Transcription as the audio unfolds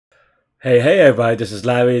Hey everybody, this is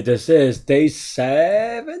Larry. This is day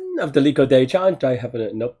 7 of the Leetcode Day Challenge. I have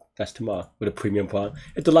a, nope, that's tomorrow with a premium poem.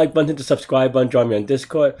 Hit the like button, hit the subscribe button, join me on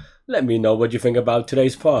Discord. Let me know what you think about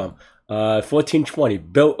today's poem. 1420,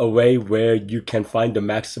 built a way where you can find the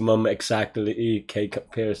maximum exactly K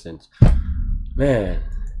comparisons. Man,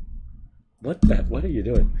 what are you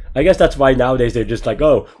doing? I guess that's why nowadays they're just like,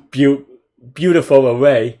 oh, beautiful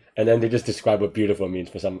array, and then they just describe what beautiful means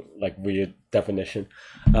for some like weird definition.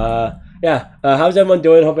 How's everyone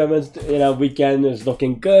doing? Hope everyone's weekend is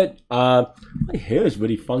looking good. My hair is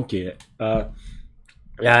really funky.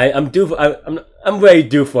 I'm due for, I'm very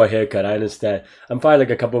due for a haircut. I understand. I'm probably like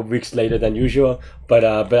a couple of weeks later than usual, but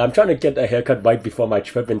I'm trying to get a haircut right before my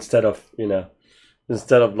trip instead of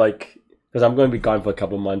like, because I'm going to be gone for a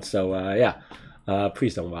couple of months. So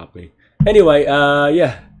please don't rob me. Anyway,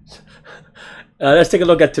 let's take a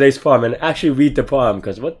look at today's poem and actually read the poem,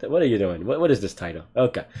 because what are you doing? What is this title?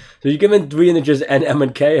 Okay, so you're given 3 integers n, m,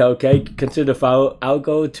 and k. Okay, consider the file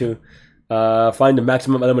algo to find the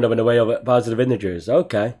maximum element of an array of positive integers.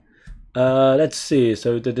 Okay, let's see.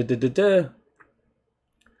 So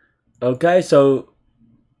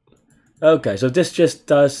okay, so this just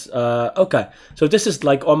does okay. So this is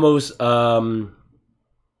like almost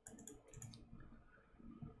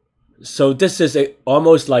so this is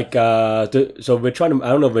almost like so we're trying to, I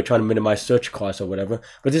don't know if we're trying to minimize search costs or whatever,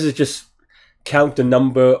 but this is just count the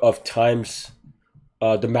number of times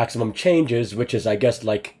the maximum changes, which is, I guess,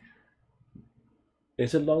 like,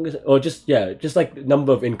 is it longest or just like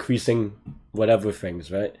number of increasing whatever things,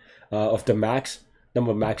 right? Of the number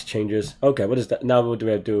of max changes. Okay, what is that? Now what do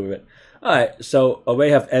we have to do with it? All right, so array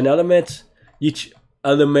have n elements. Each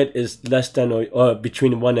element is less than or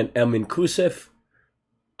between 1 and m inclusive.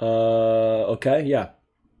 Okay, yeah.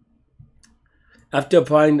 After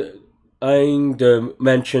applying the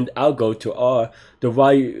mentioned algo to R, the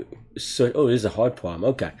Y search, oh, this is a hard problem.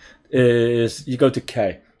 Okay, is you go to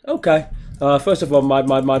K. Okay. First of all, mod.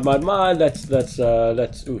 Let's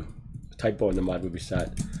typo in the mod would be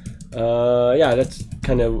sad. Let's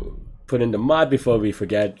kind of put in the mod before we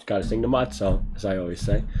forget. Gotta sing the mod song, as I always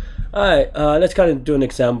say. All right. Let's kind of do an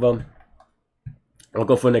example. I'll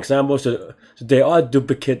go for an example. So they are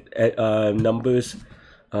duplicate numbers.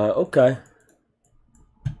 Okay.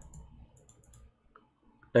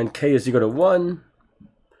 And k is equal to 1.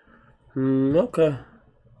 Okay.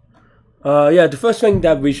 The first thing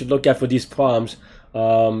that we should look at for these problems,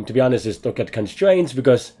 to be honest, is look at constraints,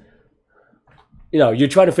 because you're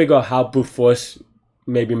trying to figure out how brute force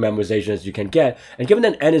maybe memorization as you can get. And given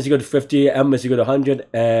that n is equal to 50, m is equal to 100,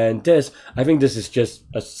 and this, I think this is just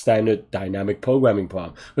a standard dynamic programming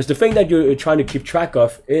problem. Because the thing that you're trying to keep track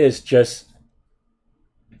of is just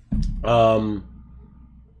and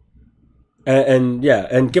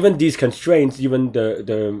given these constraints, even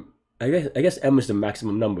the I guess m is the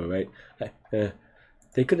maximum number, right?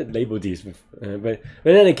 They couldn't label these, but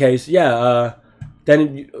in any case,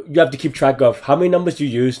 then you have to keep track of how many numbers you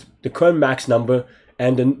used, the current max number,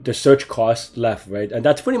 and then the search cost left, right? And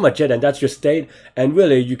that's pretty much it, and that's your state. And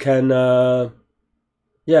really, you can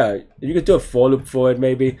you could do a for loop for it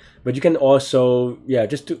maybe, but you can also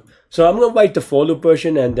just do. So I'm gonna write the for loop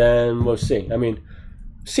version, and then we'll see. I mean,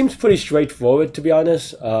 seems pretty straightforward, to be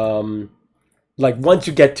honest. Like, once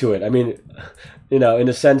you get to it, I mean, in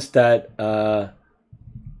the sense that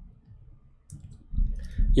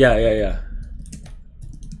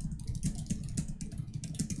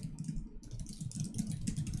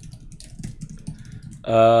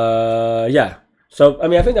So I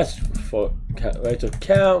mean, I think that's for right. So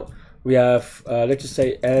count, we have let's just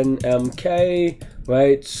say nmk,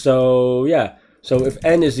 right? So so if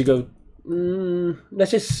n is equal,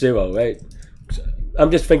 let's just 0, right? I'm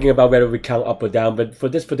just thinking about whether we count up or down, but for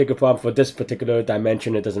this particular problem, for this particular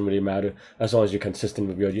dimension, it doesn't really matter as long as you're consistent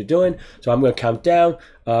with what you're doing. So I'm going to count down.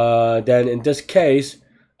 Then in this case,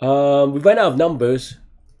 we ran out of numbers.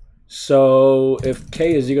 So if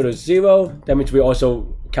k is equal to 0, that means we're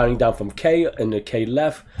also counting down from k and the k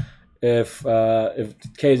left. If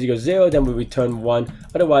k is equal to 0, then we return 1.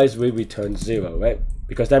 Otherwise, we return 0, right?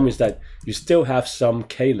 Because that means that you still have some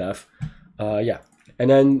k left. And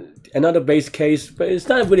then another base case, but it's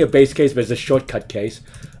not really a base case, but it's a shortcut case,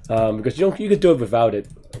 because you could do it without it,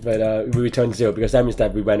 but we return 0 because that means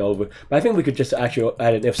that we went over. But I think we could just actually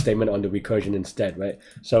add an if statement on the recursion instead, right?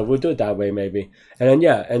 So we'll do it that way maybe. And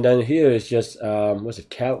then and then here is just what's it,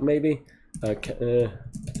 count maybe,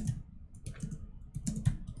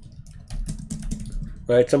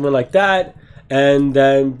 right, something like that. And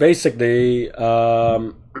then basically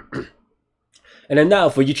and then now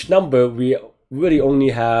for each number we really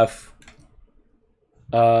only have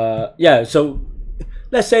so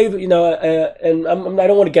let's say, you know, and I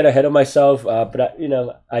don't want to get ahead of myself, but you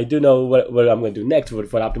know, I do know what I'm going to do next for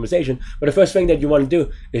optimization. But the first thing that you want to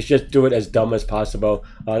do is just do it as dumb as possible.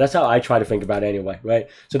 That's how I try to think about it anyway, right?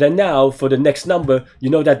 So then now for the next number, you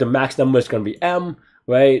know that the max number is going to be m,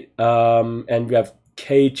 right? And we have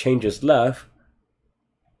k changes left.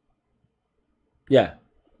 Yeah.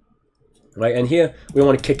 Right, and here we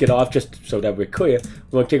want to kick it off just so that we're clear.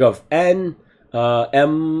 We want to kick off n.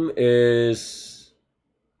 M is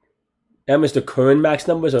the current max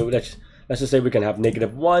number, so let's just say we can have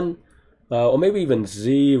 -1, or maybe even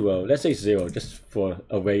 0. Let's say 0, just for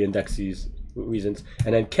array indexes reasons,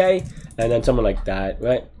 and then k, and then something like that,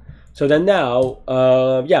 right? So then now,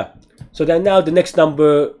 yeah. So then now the next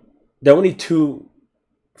number, there are only two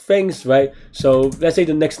things, right? So let's say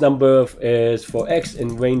the next number is for x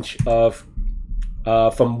in range of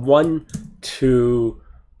from 1 to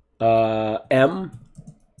m,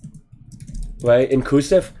 right,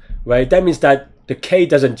 inclusive, right? That means that the k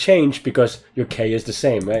doesn't change because your k is the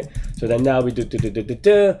same, right? So then now we do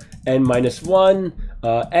n minus 1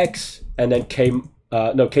 x, and then k,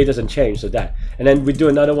 no, k doesn't change, so that, and then we do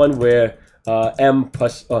another one where m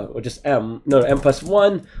plus, or just m, no, m plus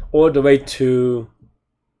 1 all the way to,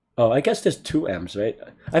 oh, I guess there's 2 m's, right?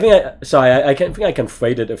 I think I think I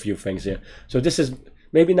conflated a few things here. So this is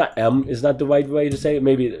maybe not m is not the right way to say it.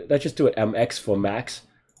 Maybe let's just do it mx for max,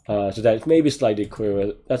 so that maybe slightly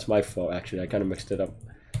clearer. That's my fault, actually. I kind of mixed it up.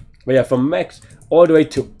 But yeah, from max all the way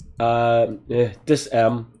to this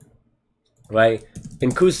m, right,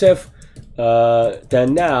 inclusive.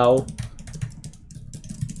 Then now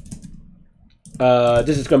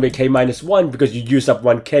this is going to be k minus 1 because you use up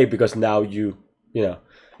 1k because now you know.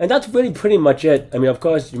 And that's really pretty much it. I mean, of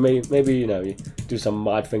course, you maybe you know, you do some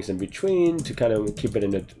mod things in between to kind of keep it in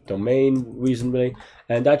the domain reasonably,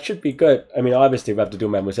 and that should be good. I mean, obviously we have to do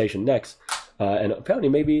memorization next, and apparently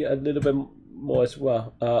maybe a little bit more as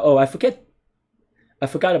well. Oh, I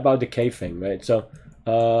forgot about the k thing, right? So,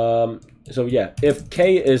 so yeah, if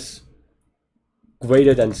k is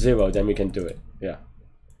greater than 0, then we can do it. Yeah.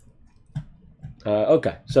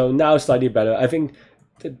 Okay, so now slightly better. I think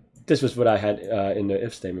this was what I had in the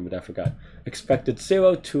if statement, but I forgot. Expected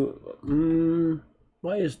 0 to,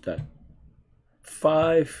 why is that?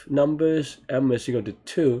 5 numbers, m is equal to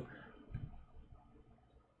 2.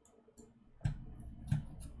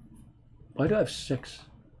 Why do I have 6?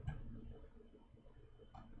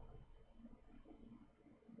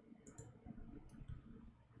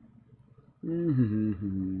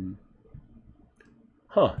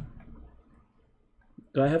 Huh.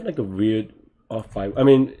 Do I have like a weird off by, I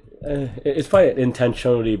mean, it's probably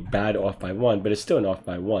intentionally bad off by 1, but it's still an off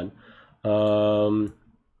by 1. So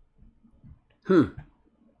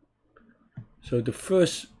the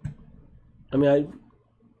first, I mean, I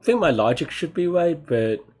think my logic should be right,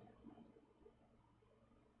 but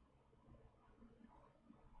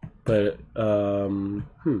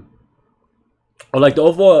or like the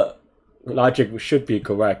overall logic should be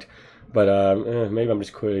correct, but maybe I'm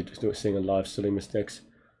just clearly just seeing a lot of silly mistakes.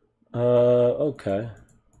 Okay.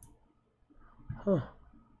 Huh.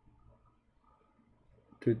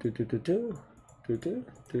 Do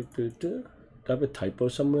I have a typo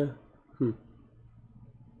somewhere?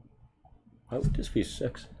 Why would this be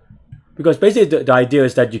 6? Because basically the idea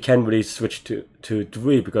is that you can't really switch to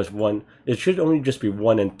 3 because 1, it should only just be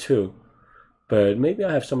 1 and 2. But maybe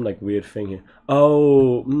I have some like weird thing here.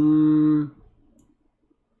 Oh,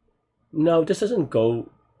 no, this doesn't go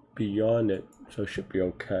beyond it, so it should be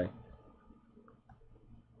okay.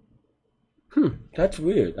 That's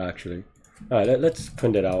weird, actually. All right, let's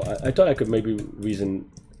print it out. I thought I could maybe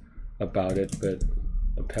reason about it, but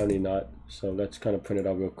apparently not. So let's kind of print it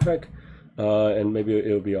out real quick, and maybe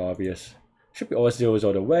it'll be obvious. Should be all zeros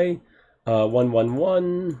all the way. 1 1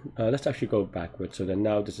 1. Let's actually go backwards. So then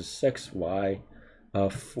now this is 6 y,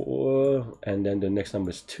 4, and then the next number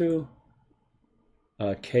is 2.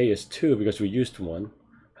 K is 2 because we used 1.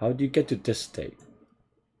 How do you get to this state?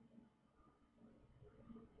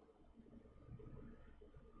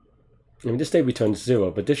 I mean, this state returns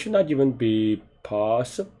 0, but this should not even be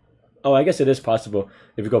possible. Oh, I guess it is possible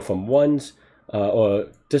if you go from 1s,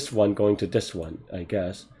 or this one going to this one, I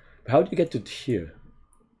guess. But how do you get to here?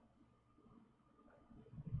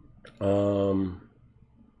 Do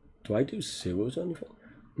I do zeros or anything?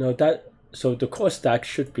 No, so the core stack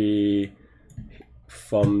should be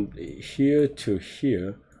from here to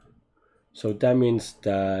here. So that means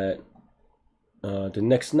that the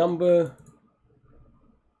next number.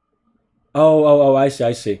 Oh, I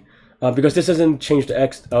see. Because this doesn't change the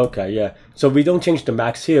x. Okay, yeah. So we don't change the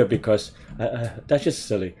max here because that's just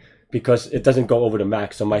silly. because it doesn't go over the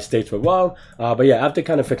max. So my states were wrong. But yeah, after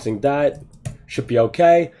kind of fixing that, should be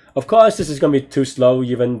okay. Of course, this is going to be too slow,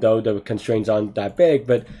 even though the constraints aren't that big.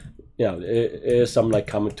 But you know, it is some like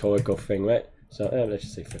combinatorial thing, right? So let's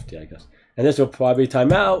just say 50, I guess. And this will probably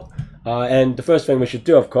time out. And the first thing we should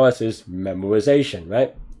do, of course, is memorization,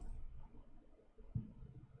 right?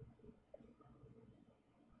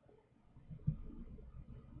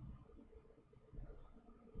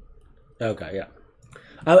 Okay, yeah.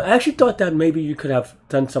 I actually thought that maybe you could have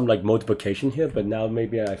done some like multiplication here, but now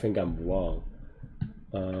maybe I think I'm wrong.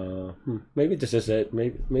 Maybe this is it.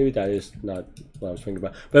 Maybe that is not what I was thinking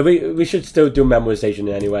about. But we should still do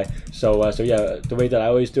memorization anyway. So yeah, the way that I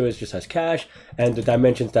always do is just as cache, and the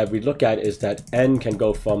dimensions that we look at is that n can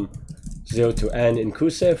go from 0 to n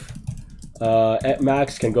inclusive, at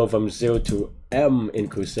max can go from 0 to m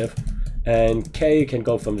inclusive, and k can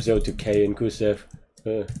go from 0 to k inclusive.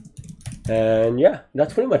 And yeah,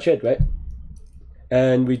 that's pretty much it, right?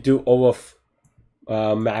 And we do O of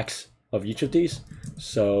max of each of these.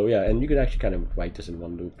 So yeah, and you could actually kind of write this in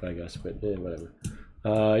one loop, I guess, but whatever.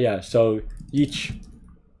 Yeah, so each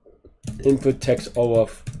input takes O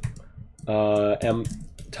of m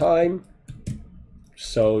time.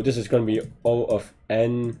 So this is going to be O of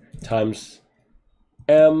n times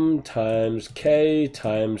m times k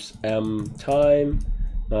times m time.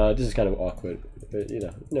 This is kind of awkward, but you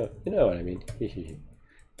know what I mean.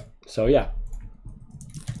 So yeah,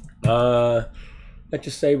 let's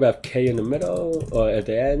just say we have k in the middle or at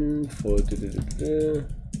the end for what's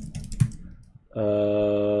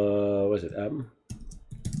it, m,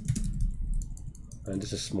 and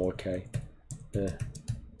this is small k.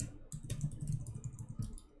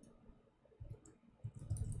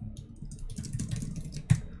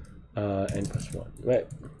 N plus 1, right?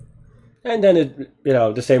 And then it,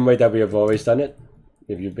 the same way that we have always done it.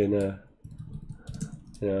 If you've been,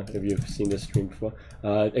 if you've seen this stream before,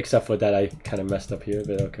 except for that I kind of messed up here,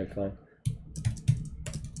 but okay, fine.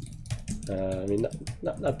 I mean,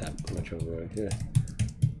 not that much over here.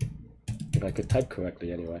 If I could type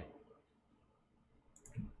correctly, anyway.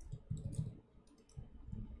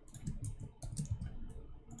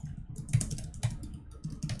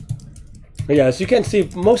 But yeah, as you can see,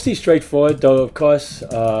 mostly straightforward, though of course,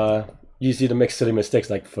 easy to make silly mistakes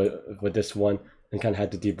like for this one, and kind of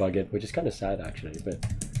had to debug it, which is kind of sad actually,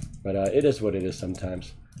 but it is what it is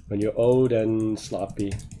sometimes. When you're old and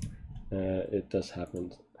sloppy, it does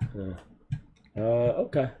happen.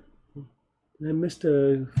 Okay. I missed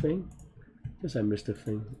a thing. Yes, I missed a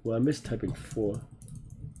thing. Well, I missed typing 4.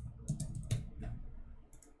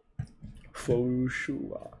 For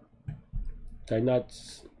sure. Did I not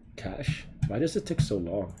cache? Why does it take so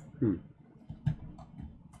long?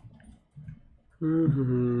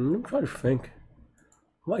 I'm trying to think.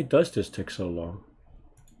 Why does this take so long?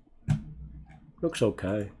 Looks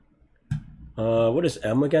okay. What is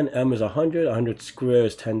m again? M is 100. 100 squared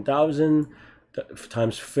is 10,000.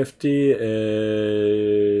 Times 50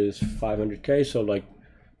 is 500k. So like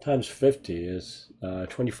times 50 is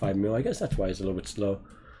 25 mil. I guess that's why it's a little bit slow.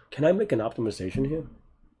 Can I make an optimization here?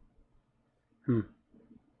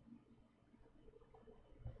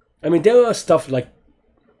 I mean, there are stuff like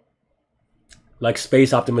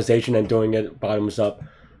space optimization and doing it bottoms up,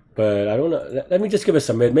 but I don't know. Let me just give it a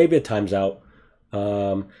submit. Maybe it times out.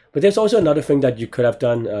 But there's also another thing that you could have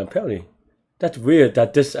done. Apparently, that's weird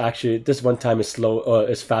that this one time is slow or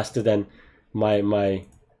is faster than my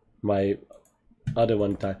other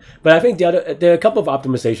one time. But I think there are a couple of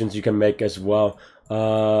optimizations you can make as well.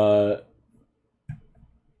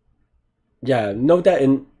 Yeah, note that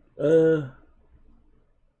in.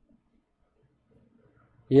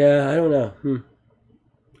 Yeah, I don't know.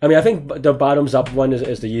 I mean, I think the bottoms up one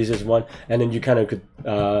is the easiest one, and then you kind of could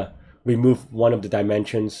remove one of the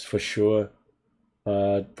dimensions for sure,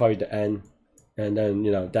 probably the n, and then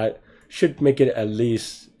that should make it at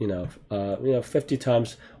least 50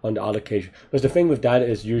 times on the allocation. Because the thing with that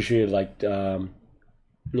is usually like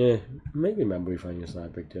yeah, maybe memory finding is not a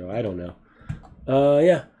big deal. I don't know.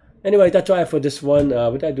 Yeah. Anyway, that's all I have for this one.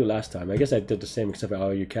 What did I do last time? I guess I did the same except for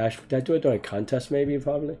RU cache. Did I do it during a contest maybe,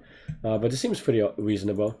 probably? But this seems pretty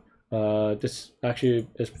reasonable. This actually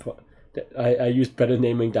is... I used better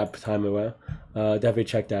naming that time around. Definitely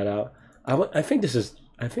check that out. I think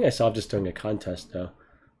I solved this during a contest though.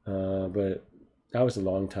 But that was a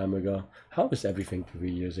long time ago. How was everything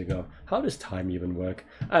 3 years ago? How does time even work?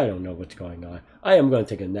 I don't know what's going on. I am going to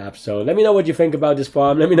take a nap, so let me know what you think about this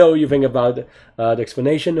problem. Let me know what you think about the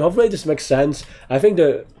explanation. Hopefully this makes sense. I think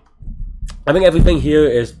I think everything here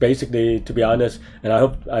is basically, to be honest, and I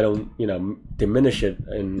hope I don't, diminish it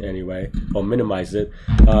in any way or minimize it.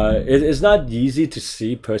 It's not easy to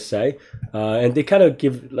see per se, and they kind of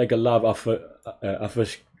give like a lot of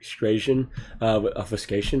obfuscation.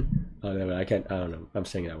 I can't. I don't know. I'm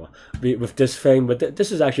saying that wrong. With this thing, but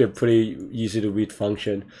this is actually a pretty easy to read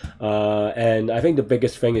function, and I think the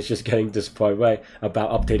biggest thing is just getting this part right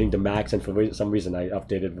about updating the max. And for some reason, I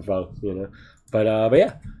updated without, But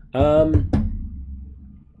yeah.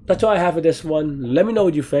 That's all I have for this one. Let me know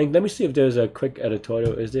what you think. Let me see if there's a quick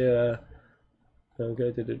editorial. Is there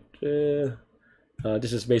okay,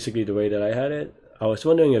 this is basically the way that I had it. I was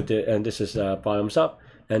wondering if and this is bottoms up,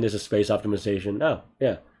 and this is space optimization. Oh,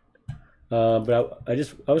 yeah. But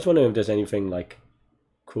I was wondering if there's anything like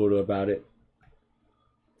cooler about it.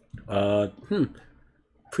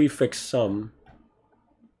 Prefix sum.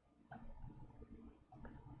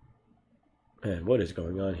 Man, what is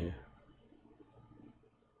going on here?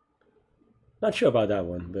 Not sure about that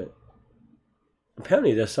one, but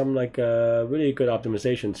apparently there's some like really good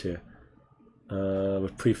optimizations here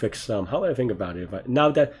with prefix sum. How would I think about it?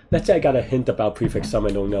 Now that, let's say I got a hint about prefix sum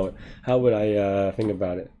and don't know it, how would I think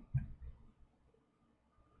about it?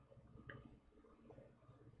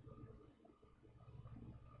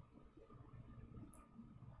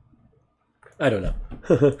 I don't know.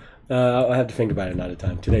 I'll have to think about it another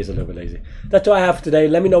time. Today's a little bit lazy. That's all I have for today.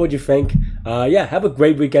 Let me know what you think. Yeah, have a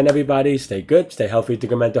great weekend, everybody. Stay good, stay healthy, to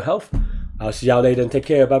good mental health. I'll see y'all later and take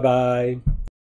care. Bye-bye.